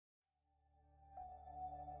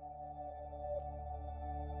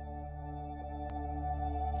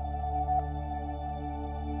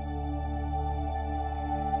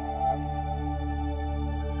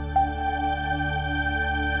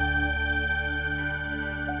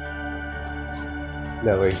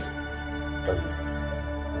Nelly.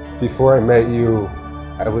 Before I met you,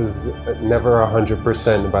 I was never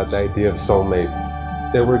 100% about the idea of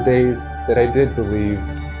soulmates. There were days that I did believe,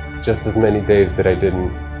 just as many days that I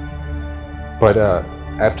didn't. But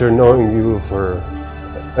after knowing you for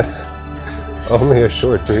only a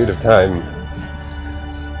short period of time,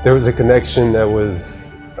 there was a connection that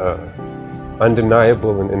was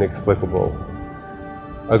undeniable and inexplicable.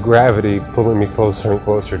 A gravity pulling me closer and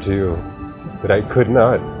closer to you that I could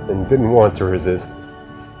not and didn't want to resist.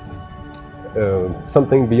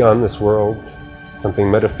 Something beyond this world, something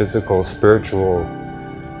metaphysical, spiritual,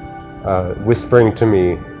 whispering to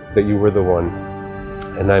me that you were the one.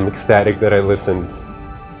 And I'm ecstatic that I listened,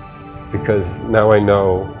 because now I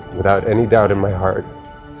know, without any doubt in my heart,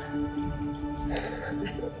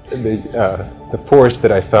 the force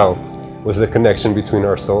that I felt was the connection between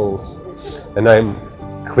our souls. And I'm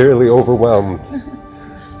clearly overwhelmed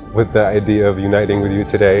with the idea of uniting with you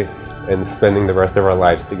today and spending the rest of our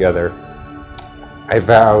lives together. I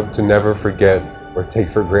vowed to never forget or take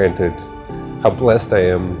for granted how blessed I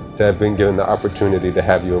am to have been given the opportunity to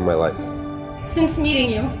have you in my life. Since meeting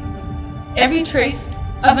you, every trace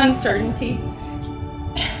of uncertainty,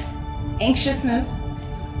 anxiousness,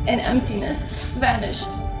 and emptiness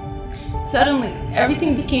vanished. Suddenly,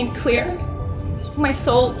 everything became clear, my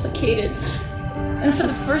soul placated, and for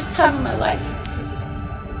the first time in my life,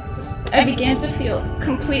 I began to feel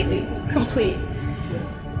completely complete.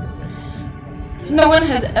 No one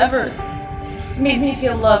has ever made me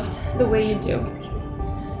feel loved the way you do.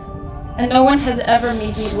 And no one has ever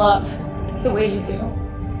made me love the way you do.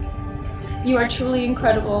 You are truly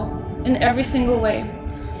incredible in every single way.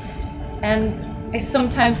 And I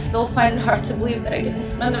sometimes still find it hard to believe that I get to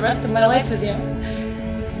spend the rest of my life with you.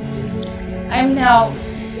 I am now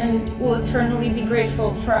and will eternally be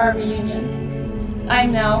grateful for our reunion. I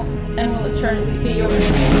am now and will eternally be yours.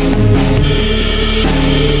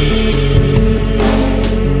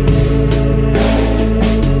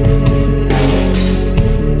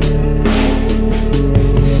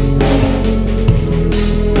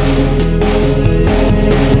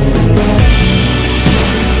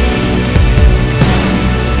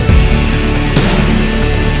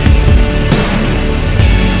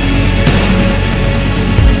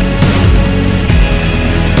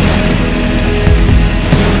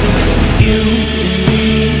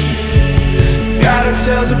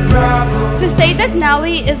 To say that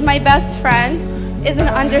Nelly is my best friend is an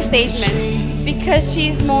understatement, because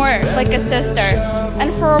she's more like a sister,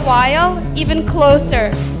 and for a while, even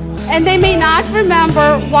closer. And they may not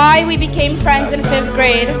remember why we became friends in 5th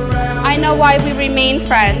grade. I know why we remain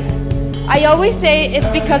friends. I always say it's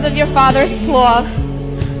because of your father's plov.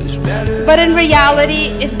 But in reality,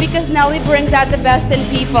 it's because Nelly brings out the best in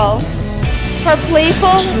people. Her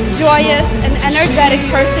playful, joyous, and energetic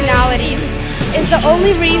personality is the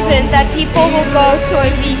only reason that people will go to a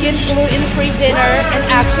vegan, gluten-free dinner and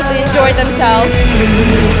actually enjoy themselves.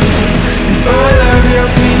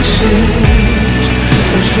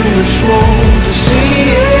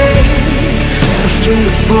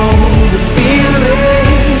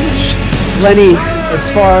 Lenny, as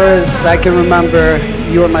far as I can remember,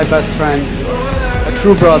 you are my best friend, a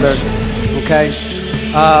true brother, okay?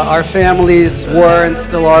 Our families were and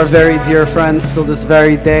still are very dear friends till this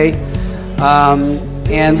very day.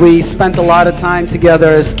 And we spent a lot of time together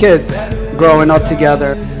as kids, growing up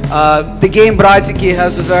together. The game Bratiki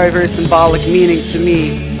has a very, very symbolic meaning to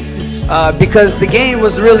me, because the game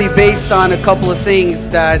was really based on a couple of things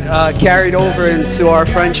that carried over into our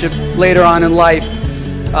friendship later on in life.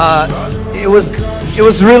 It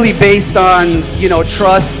was really based on, you know,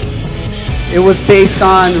 trust. It was based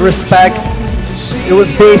on respect. It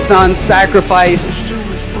was based on sacrifice,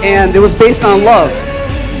 and it was based on love.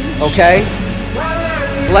 Okay?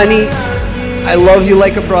 Lenny, I love you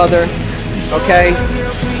like a brother, okay?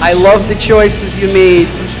 I love the choices you made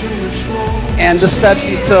and the steps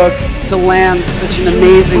you took to land such an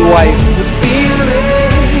amazing wife.